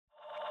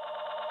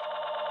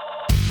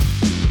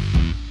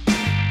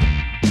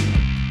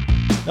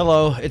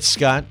Hello, it's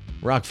Scott,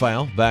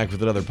 Rockfile, back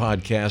with another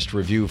podcast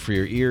review for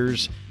your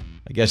ears.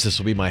 I guess this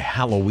will be my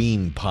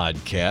Halloween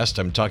podcast.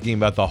 I'm talking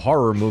about the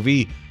horror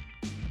movie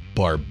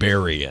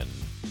Barbarian.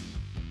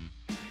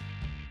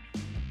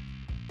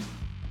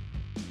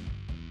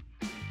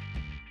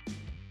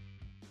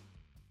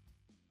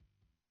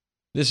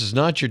 This is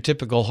not your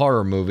typical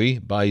horror movie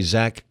by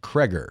Zach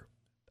Cregger,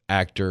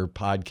 actor,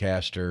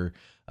 podcaster,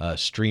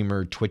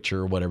 streamer,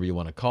 twitcher, whatever you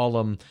want to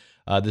call him.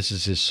 This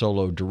is his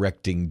solo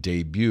directing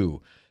debut.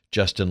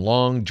 Justin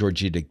Long,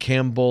 Georgina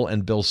Campbell,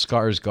 and Bill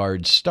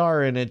Skarsgård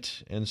star in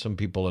it, and some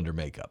people under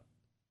makeup.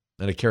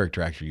 And a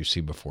character actor you've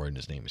seen before, and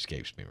his name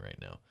escapes me right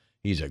now.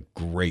 He's a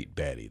great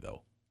baddie,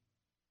 though.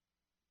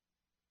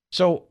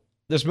 So,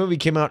 this movie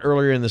came out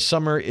earlier in the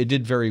summer. It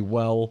did very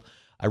well.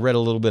 I read a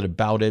little bit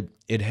about it.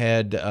 It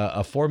had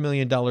a $4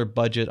 million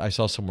budget. I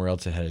saw somewhere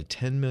else it had a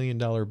 $10 million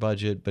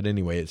budget. But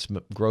anyway, it's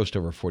grossed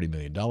over $40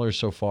 million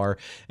so far.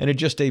 And it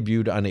just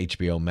debuted on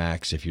HBO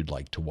Max if you'd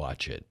like to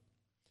watch it.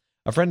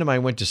 A friend of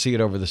mine went to see it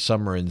over the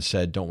summer and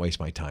said, "Don't waste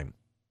my time."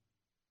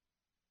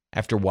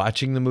 After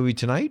watching the movie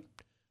tonight,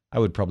 I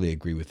would probably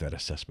agree with that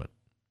assessment.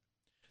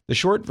 The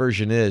short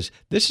version is,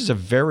 this is a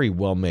very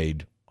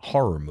well-made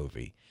horror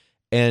movie.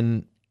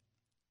 And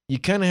you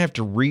kind of have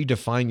to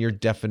redefine your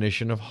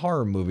definition of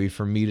horror movie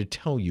for me to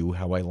tell you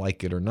how I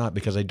like it or not,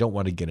 because I don't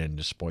want to get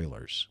into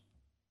spoilers.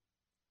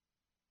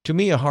 To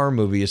me, a horror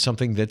movie is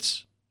something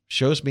that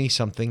shows me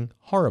something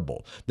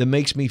horrible, that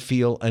makes me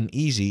feel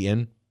uneasy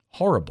and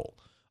horrible.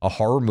 A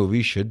horror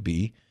movie should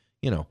be,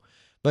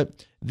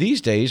 But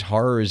these days,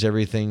 horror is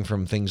everything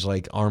from things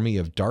like Army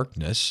of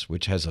Darkness,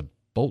 which has a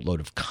boatload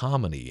of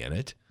comedy in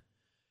it,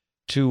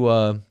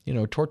 to,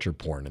 torture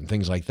porn and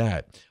things like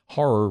that.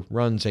 Horror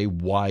runs a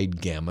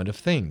wide gamut of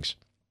things.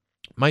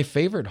 My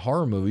favorite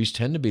horror movies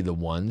tend to be the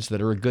ones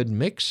that are a good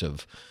mix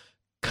of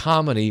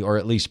comedy, or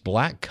at least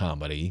black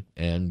comedy,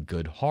 and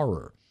good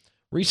horror.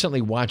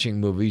 Recently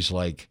watching movies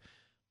like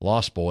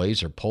Lost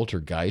Boys or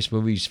Poltergeist,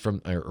 movies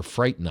or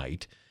Fright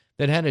Night,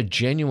 that had a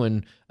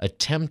genuine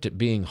attempt at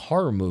being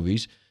horror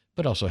movies,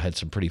 but also had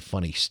some pretty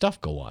funny stuff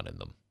go on in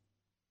them.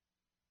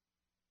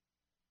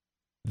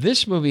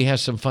 This movie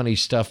has some funny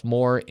stuff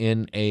more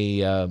in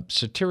a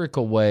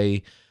satirical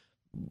way,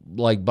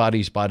 like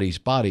Bodies, Bodies,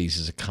 Bodies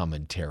is a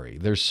commentary.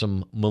 There's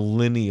some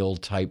millennial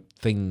type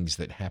things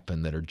that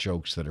happen that are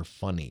jokes that are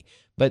funny.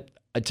 But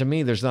to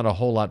me, there's not a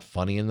whole lot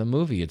funny in the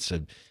movie. It's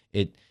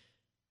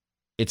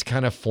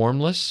kind of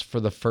formless for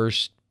the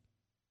first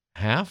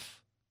half.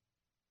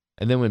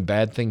 And then when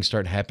bad things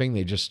start happening,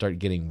 they just start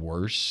getting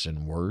worse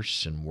and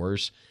worse and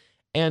worse.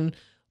 And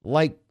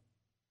like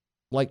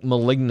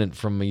Malignant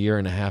from a year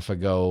and a half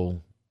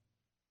ago,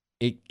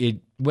 it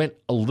went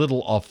a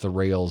little off the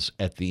rails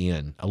at the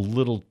end, a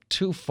little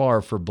too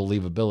far for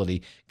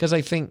believability, because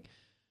I think,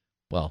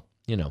 one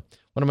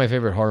of my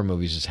favorite horror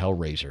movies is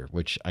Hellraiser,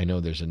 which I know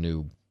there's a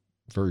new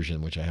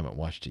version, which I haven't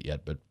watched it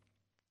yet, but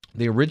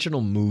the original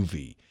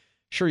movie,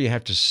 sure, you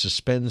have to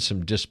suspend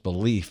some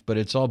disbelief, but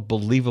it's all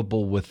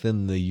believable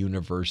within the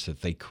universe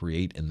that they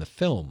create in the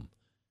film.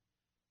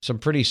 Some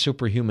pretty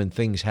superhuman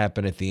things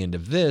happen at the end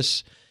of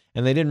this,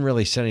 and they didn't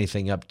really set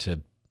anything up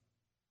to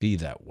be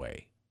that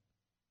way.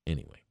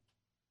 Anyway,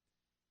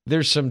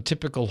 there's some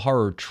typical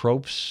horror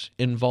tropes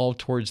involved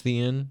towards the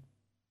end.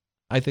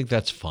 I think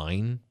that's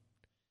fine.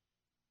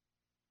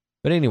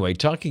 But anyway,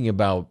 talking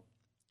about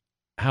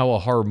how a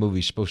horror movie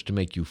is supposed to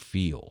make you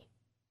feel.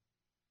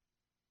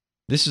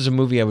 This is a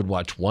movie I would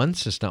watch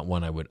once. It's not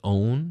one I would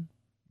own,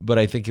 but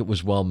I think it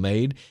was well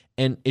made,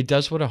 and it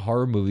does what a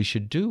horror movie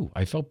should do.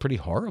 I felt pretty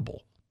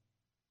horrible.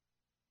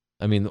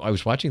 I mean, I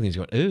was watching things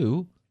going,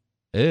 ooh,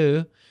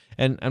 ooh.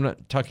 And I'm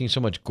not talking so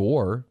much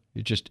gore.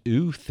 It's just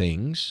ooh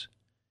things.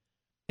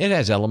 It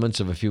has elements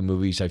of a few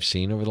movies I've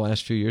seen over the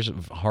last few years,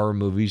 of horror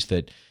movies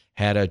that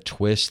had a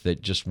twist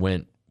that just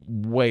went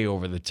way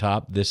over the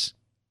top. This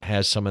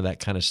has some of that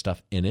kind of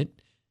stuff in it.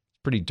 It's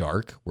pretty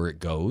dark where it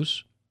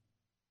goes.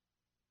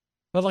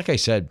 But like I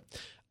said,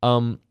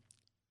 Cregger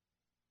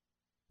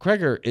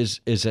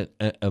is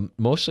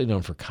mostly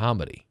known for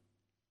comedy.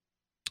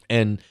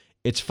 And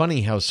it's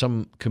funny how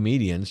some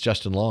comedians,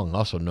 Justin Long,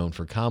 also known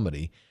for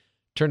comedy,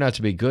 turned out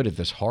to be good at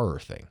this horror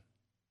thing.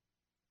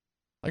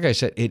 Like I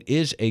said, it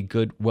is a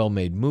good,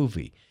 well-made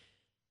movie.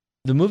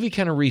 The movie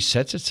kind of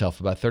resets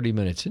itself about 30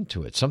 minutes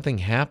into it. Something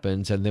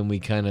happens, and then we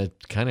kind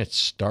of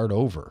start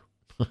over.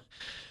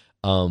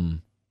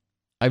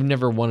 I've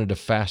never wanted to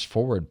fast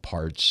forward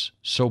parts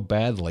so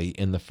badly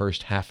in the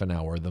first half an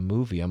hour of the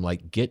movie. I'm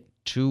like, get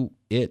to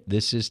it.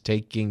 This is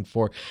taking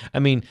Bill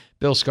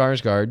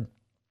Skarsgård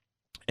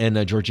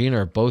and Georgina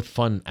are both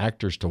fun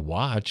actors to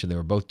watch, and they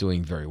were both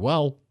doing very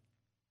well.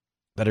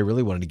 But I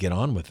really wanted to get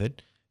on with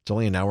it. It's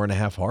only an hour and a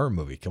half horror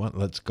movie. Come on,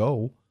 let's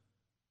go.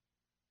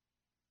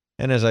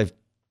 And as I've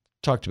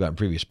talked about in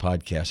previous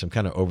podcasts, I'm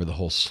kind of over the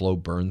whole slow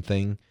burn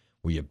thing,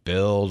 where you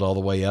build all the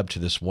way up to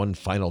this one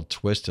final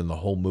twist and the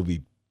whole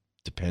movie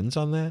depends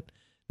on that.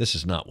 This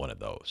is not one of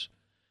those.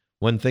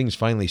 When things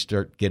finally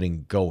start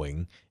getting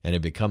going and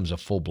it becomes a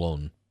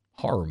full-blown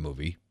horror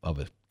movie of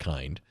a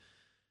kind,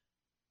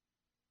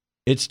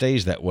 it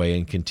stays that way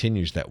and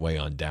continues that way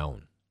on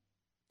down.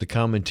 The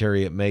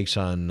commentary it makes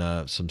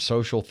on some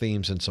social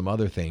themes and some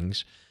other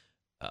things,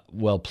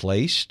 well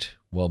placed,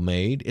 well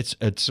made.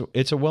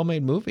 It's a well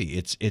made movie.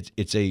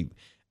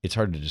 It's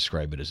hard to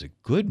describe it as a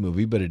good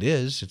movie, but it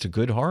is. It's a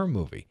good horror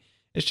movie.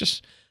 It's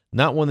just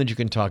not one that you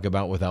can talk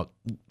about without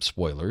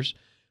spoilers,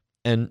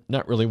 and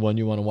not really one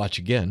you want to watch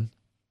again,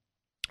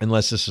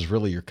 unless this is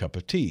really your cup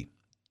of tea.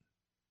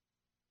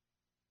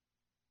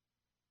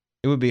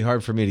 It would be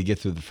hard for me to get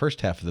through the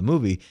first half of the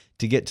movie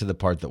to get to the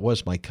part that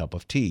was my cup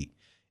of tea.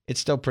 It's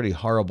still pretty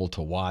horrible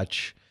to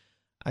watch.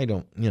 I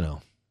don't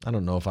know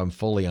if I'm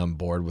fully on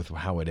board with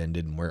how it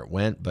ended and where it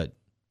went, but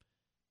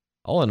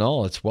all in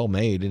all, it's well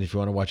made. And if you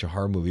want to watch a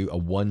horror movie, a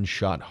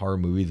one-shot horror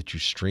movie that you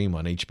stream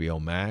on HBO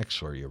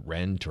Max or you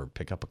rent or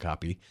pick up a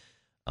copy,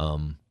 I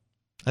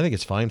think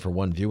it's fine for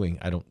one viewing.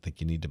 I don't think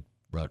you need to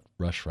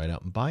rush right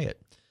out and buy it.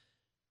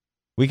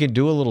 We can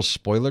do a little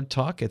spoiler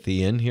talk at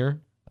the end here.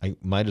 I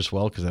might as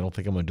well, because I don't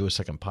think I'm going to do a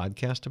second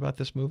podcast about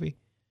this movie.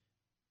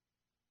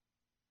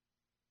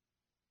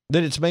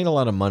 That it's made a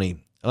lot of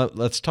money.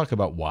 Let's talk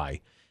about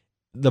why.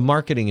 The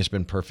marketing has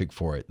been perfect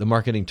for it. The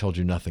marketing told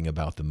you nothing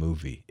about the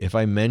movie. If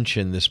I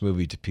mention this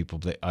movie to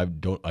people, I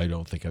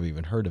don't think I've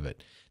even heard of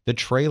it. The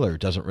trailer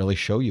doesn't really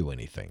show you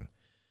anything.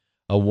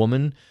 A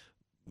woman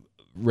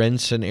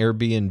rents an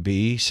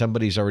Airbnb.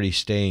 Somebody's already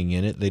staying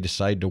in it. They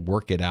decide to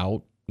work it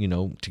out,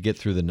 to get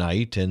through the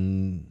night,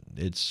 and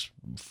it's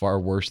far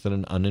worse than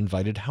an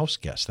uninvited house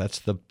guest. That's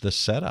the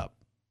setup.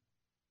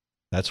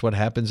 That's what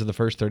happens in the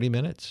first 30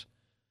 minutes.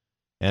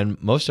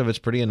 And most of it's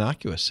pretty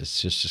innocuous.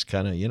 It's just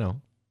kind of,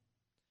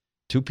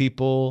 two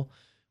people,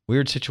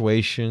 weird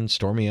situation,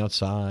 stormy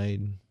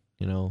outside,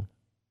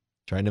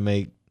 trying to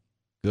make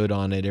good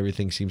on it.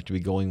 Everything seems to be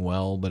going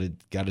well, but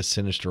it got a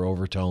sinister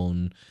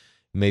overtone.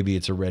 Maybe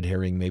it's a red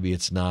herring, maybe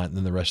it's not. And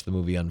then the rest of the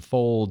movie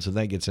unfolds, and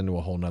that gets into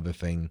a whole nother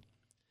thing.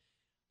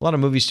 A lot of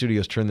movie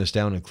studios turn this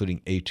down,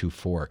 including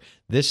A24.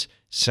 This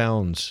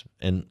sounds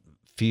and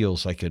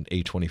feels like an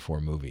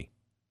A24 movie.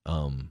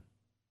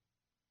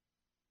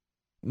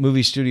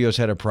 Movie studios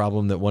had a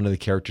problem that one of the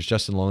characters,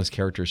 Justin Long's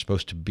character, is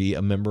supposed to be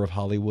a member of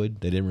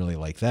Hollywood. They didn't really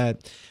like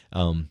that.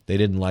 They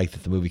didn't like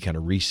that the movie kind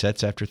of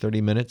resets after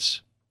 30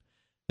 minutes.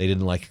 They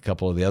didn't like a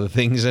couple of the other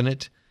things in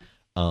it.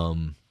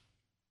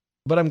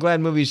 But I'm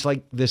glad movies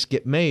like this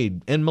get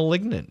made. And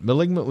Malignant.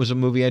 Malignant was a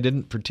movie I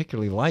didn't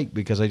particularly like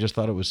because I just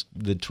thought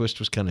the twist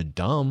was kind of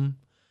dumb.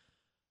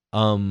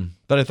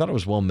 But I thought it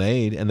was well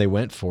made, and they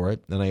went for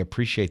it, and I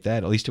appreciate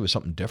that. At least it was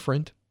something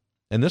different.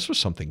 And this was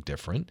something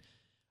different.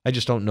 I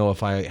just don't know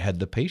if I had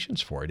the patience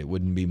for it. It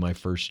wouldn't be my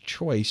first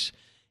choice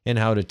in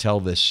how to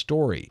tell this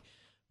story.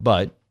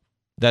 But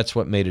that's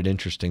what made it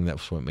interesting.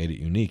 That's what made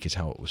it unique, is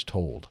how it was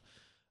told.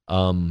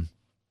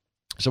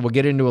 So we'll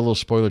get into a little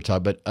spoiler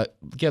talk. But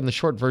again, the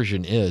short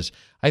version is,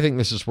 I think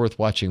this is worth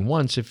watching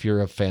once if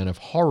you're a fan of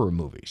horror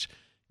movies.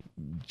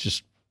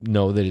 Just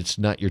know that it's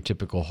not your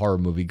typical horror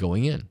movie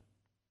going in.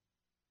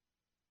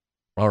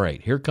 All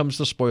right, here comes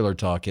the spoiler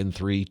talk in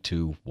 3,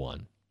 2,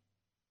 1.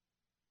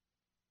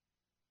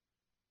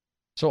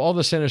 So all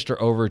the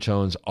sinister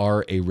overtones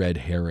are a red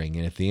herring,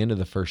 and at the end of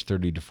the first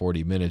 30 to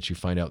 40 minutes, you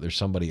find out there's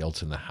somebody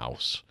else in the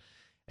house.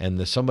 And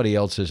the somebody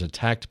else has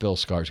attacked Bill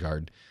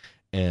Skarsgård,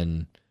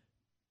 and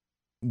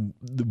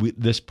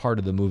this part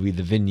of the movie,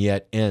 the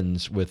vignette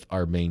ends with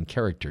our main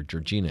character,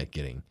 Georgina,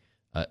 getting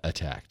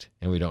attacked,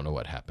 and we don't know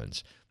what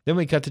happens. Then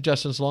we cut to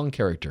Justin Long's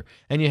character,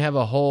 and you have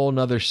a whole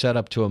nother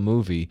setup to a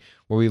movie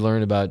where we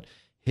learn about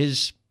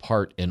his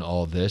part in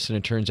all this, and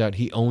it turns out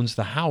he owns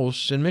the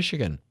house in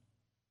Michigan.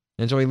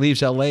 And so he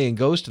leaves L.A. and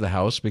goes to the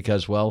house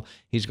because, well,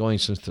 he's going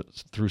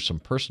through some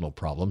personal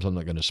problems. I'm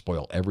not going to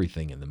spoil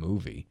everything in the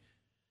movie.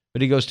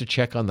 But he goes to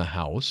check on the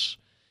house,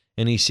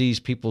 and he sees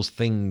people's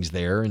things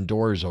there and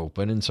doors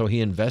open, and so he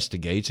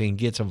investigates and he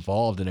gets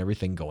involved in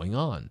everything going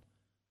on.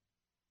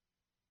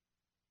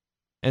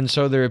 And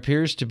so there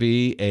appears to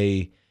be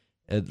a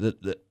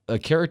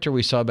character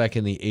we saw back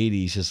in the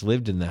 80s has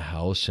lived in the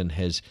house and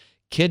has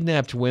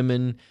kidnapped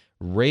women,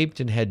 raped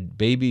and had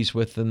babies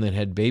with them, that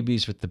had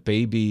babies with the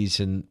babies,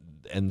 and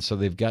so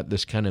they've got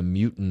this kind of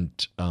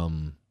mutant,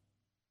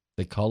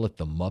 they call it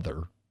the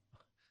mother.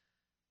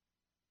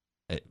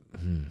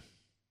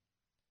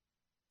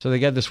 So they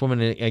got this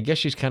woman, I guess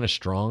she's kind of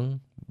strong,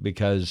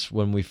 because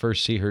when we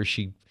first see her,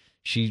 she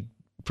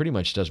pretty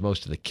much does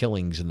most of the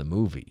killings in the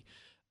movie.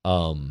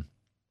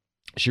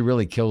 She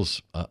really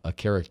kills a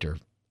character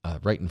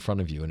right in front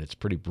of you, and it's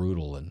pretty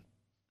brutal. And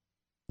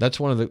that's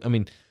one of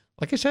the,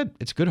 like I said,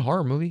 it's a good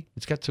horror movie.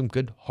 It's got some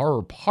good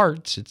horror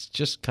parts. It's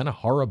just kind of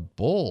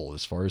horrible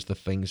as far as the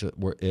things that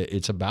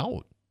it's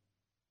about.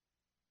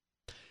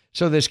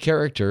 So this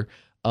character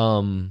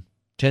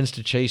tends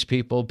to chase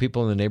people.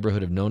 People in the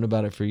neighborhood have known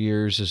about it for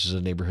years. This is a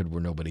neighborhood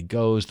where nobody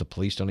goes. The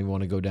police don't even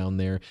want to go down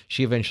there.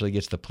 She eventually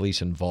gets the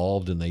police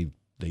involved, and they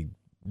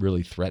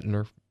really threaten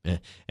her.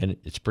 And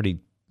it's pretty,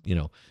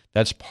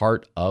 that's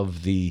part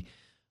of the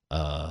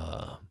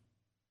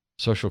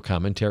social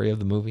commentary of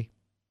the movie.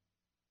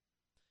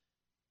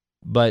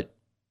 But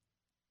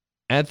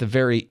at the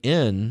very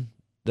end,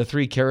 the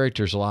three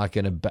characters are locked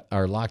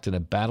in a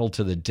battle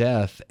to the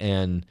death,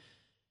 and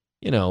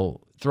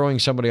throwing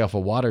somebody off a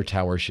water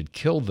tower should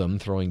kill them.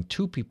 Throwing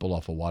two people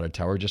off a water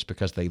tower just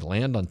because they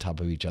land on top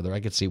of each other, I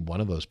could see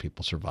one of those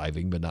people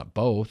surviving, but not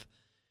both.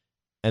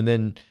 And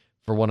then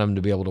for one of them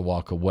to be able to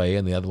walk away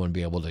and the other one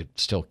be able to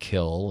still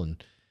kill.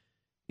 And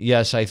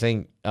yes, I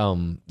think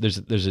there's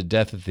a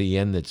death at the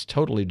end that's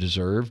totally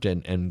deserved,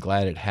 and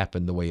glad it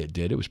happened the way it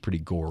did. It was pretty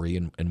gory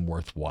and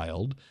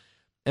worthwhile.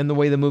 And the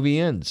way the movie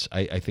ends,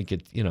 I think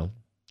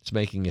it's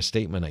making a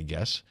statement, I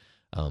guess.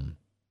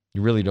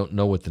 You really don't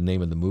know what the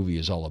name of the movie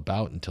is all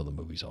about until the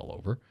movie's all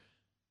over.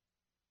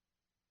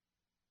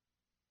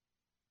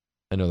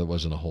 I know there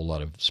wasn't a whole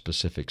lot of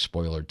specific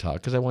spoiler talk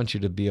because I want you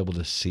to be able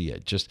to see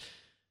it. Just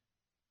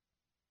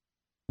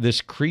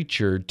this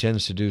creature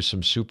tends to do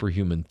some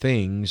superhuman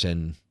things,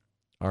 and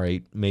all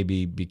right,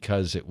 maybe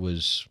because it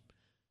was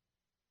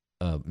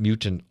a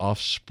mutant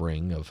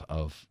offspring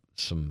of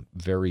some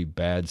very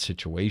bad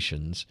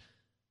situations,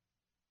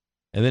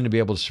 and then to be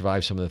able to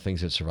survive some of the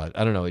things that survived.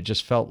 I don't know. It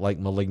just felt like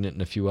Malignant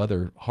and a few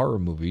other horror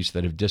movies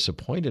that have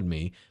disappointed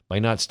me by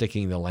not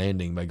sticking the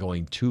landing, by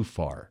going too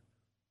far.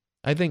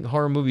 I think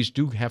horror movies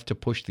do have to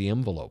push the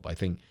envelope. I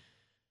think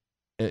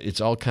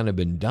it's all kind of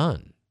been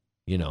done,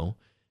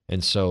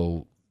 and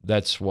so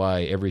that's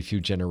why every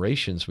few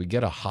generations we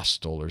get a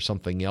Hostel or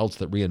something else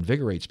that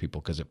reinvigorates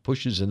people because it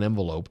pushes an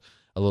envelope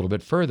a little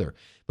bit further.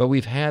 But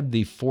we've had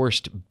the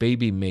forced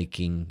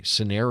baby-making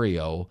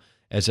scenario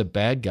as a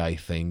bad guy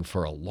thing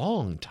for a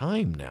long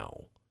time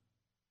now.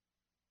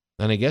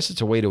 And I guess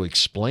it's a way to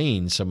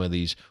explain some of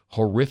these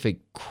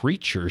horrific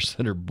creatures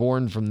that are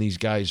born from these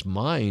guys'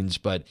 minds,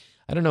 but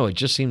I don't know, it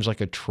just seems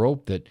like a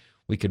trope that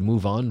we could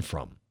move on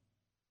from.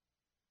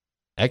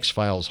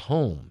 X-Files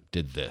Home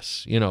did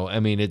this.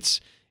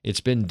 It's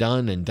been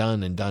done and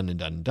done and done and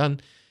done and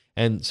done.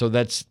 And so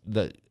that's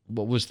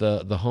what was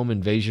the home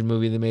invasion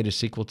movie they made a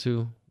sequel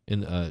to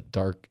in the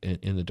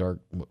dark,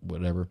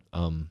 whatever.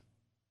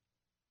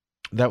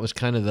 That was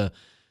kind of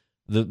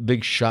the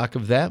big shock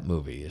of that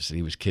movie, is that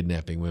he was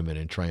kidnapping women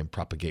and trying to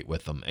propagate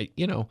with them. I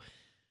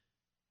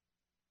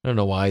don't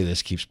know why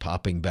this keeps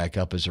popping back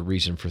up as a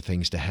reason for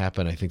things to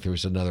happen. I think there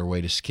was another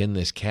way to skin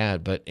this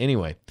cat. But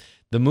anyway,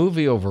 the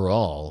movie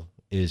overall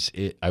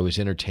I was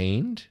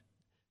entertained,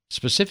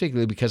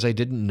 specifically because I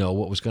didn't know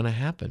what was going to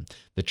happen.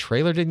 The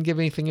trailer didn't give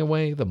anything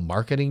away. The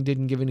marketing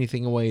didn't give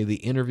anything away. The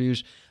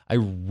interviews,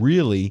 I've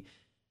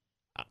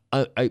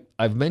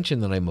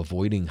mentioned that I'm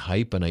avoiding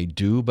hype, and I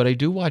do, but I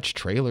do watch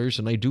trailers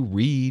and I do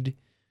read.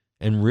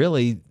 And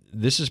really,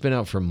 this has been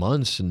out for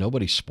months and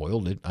nobody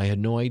spoiled it. I had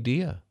no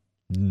idea.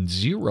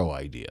 Zero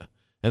idea.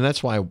 And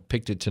that's why I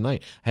picked it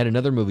tonight. I had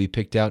another movie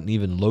picked out and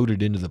even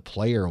loaded into the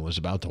player and was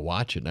about to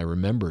watch it. And I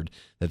remembered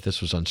that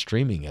this was on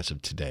streaming as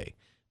of today.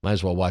 Might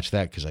as well watch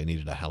that because I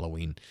needed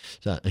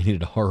I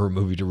needed a horror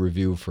movie to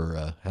review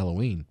for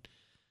Halloween.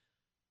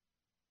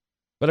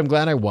 But I'm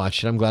glad I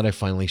watched it. I'm glad I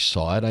finally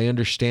saw it. I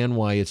understand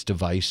why it's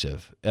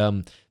divisive.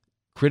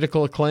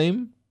 Critical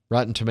acclaim,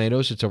 Rotten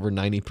Tomatoes, it's over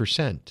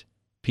 90%.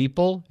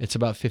 People, it's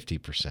about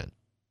 50%.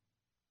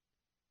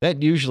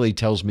 That usually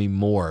tells me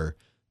more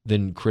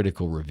than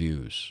critical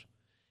reviews.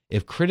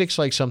 If critics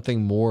like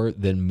something more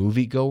than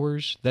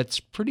moviegoers, that's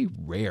pretty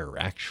rare,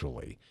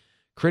 actually.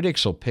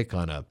 Critics will pick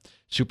on a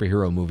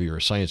superhero movie or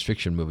a science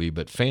fiction movie,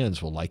 but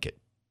fans will like it.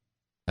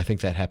 I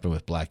think that happened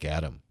with Black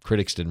Adam.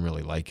 Critics didn't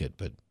really like it,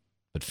 but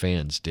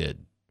fans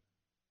did.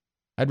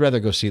 I'd rather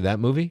go see that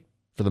movie,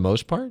 for the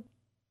most part,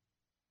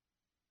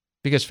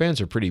 because fans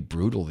are pretty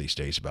brutal these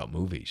days about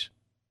movies.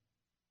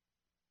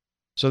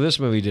 So this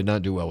movie did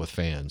not do well with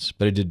fans,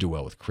 but it did do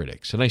well with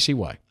critics, and I see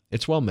why.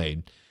 It's well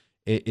made.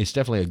 It's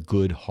definitely a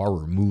good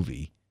horror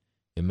movie.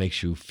 It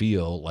makes you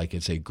feel like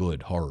it's a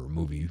good horror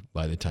movie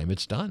by the time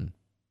it's done.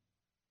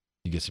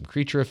 You get some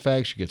creature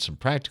effects, you get some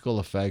practical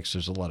effects,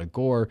 there's a lot of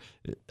gore,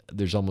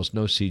 there's almost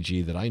no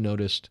CG that I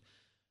noticed.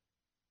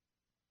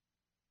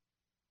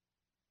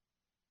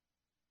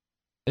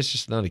 It's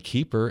just not a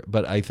keeper,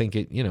 but I think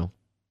it's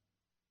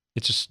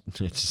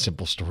a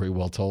simple story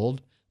well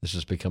told. This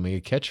is becoming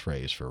a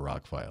catchphrase for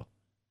Rockfile.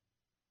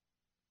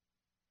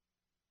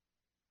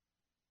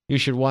 You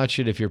should watch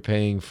it if you're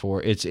paying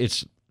for it.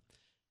 It's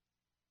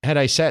had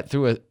I sat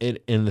through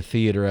it in the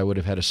theater, I would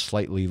have had a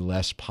slightly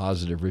less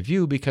positive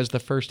review because the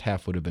first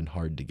half would have been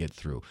hard to get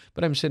through.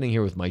 But I'm sitting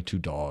here with my two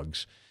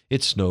dogs.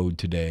 It snowed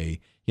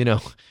today.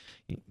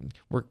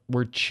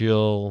 We're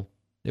chill.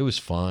 It was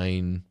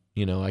fine.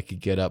 I could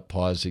get up,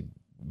 pause it,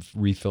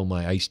 refill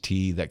my iced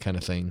tea, that kind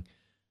of thing.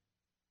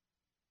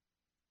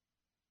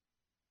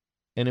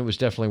 And it was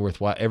definitely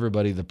worthwhile.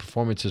 Everybody, the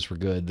performances were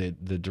good.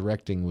 The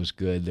directing was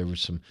good. There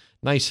was some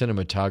nice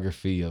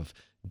cinematography of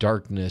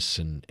darkness,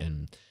 and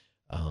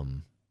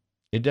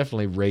it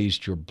definitely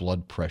raised your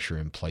blood pressure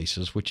in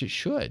places, which it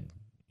should.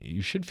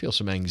 You should feel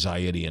some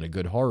anxiety in a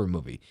good horror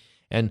movie.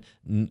 And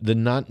the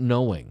not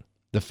knowing,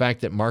 the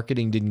fact that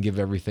marketing didn't give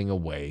everything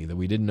away, that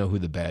we didn't know who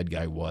the bad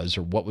guy was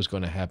or what was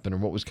going to happen or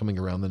what was coming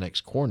around the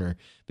next corner,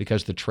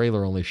 because the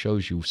trailer only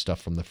shows you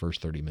stuff from the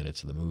first 30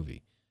 minutes of the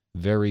movie.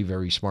 Very,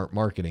 very smart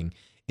marketing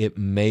It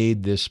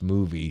made this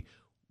movie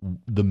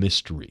the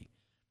mystery.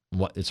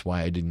 It's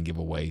why I didn't give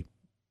away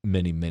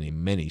many, many,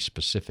 many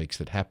specifics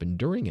that happened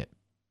during it.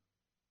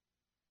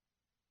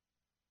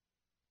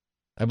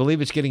 I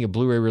believe it's getting a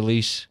Blu-ray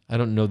release. I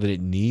don't know that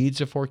it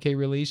needs a 4K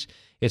release.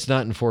 It's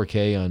not in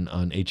 4K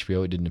on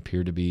HBO. It didn't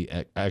appear to be.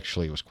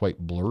 Actually, it was quite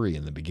blurry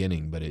in the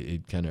beginning, but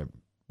it kind of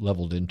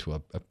leveled into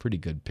a pretty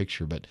good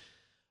picture. But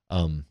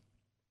I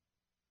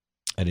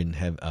didn't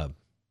have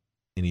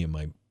any of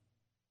my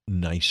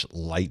nice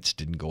lights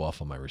didn't go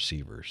off on my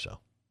receiver. So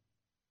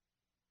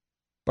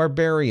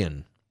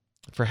Barbarian.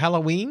 For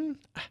Halloween,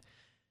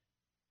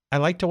 I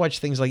like to watch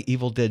things like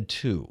Evil Dead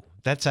 2.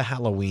 That's a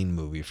Halloween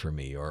movie for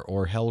me,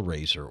 or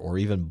Hellraiser, or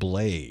even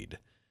Blade.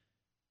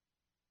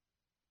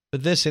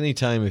 But this,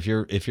 anytime if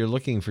you're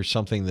looking for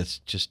something that's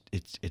just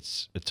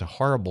it's a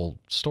horrible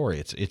story,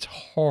 it's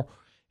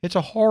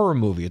a horror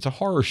movie, it's a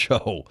horror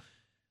show,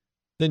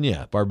 then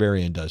yeah,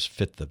 Barbarian does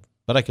fit the.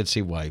 But I can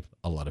see why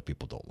a lot of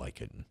people don't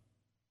like it.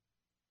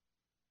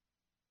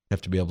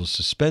 Have to be able to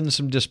suspend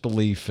some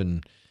disbelief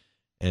and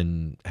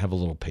have a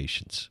little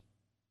patience.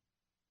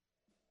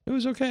 It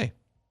was okay.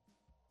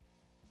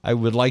 I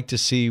would like to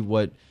see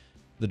what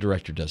the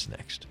director does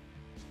next.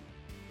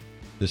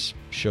 This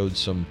showed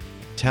some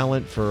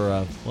talent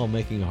for,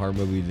 making a horror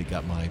movie that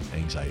got my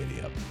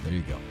anxiety up. There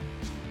you go.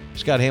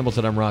 Scott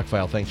Hamilton, I'm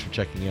Rockfile. Thanks for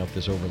checking out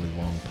this overly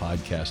long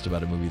podcast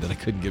about a movie that I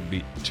couldn't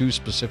be too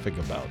specific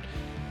about.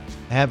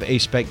 Have a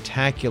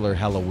spectacular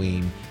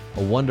Halloween,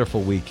 a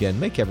wonderful weekend.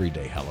 Make every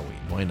day Halloween.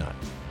 Why not?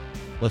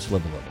 Let's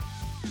live a little.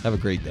 Have a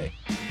great day.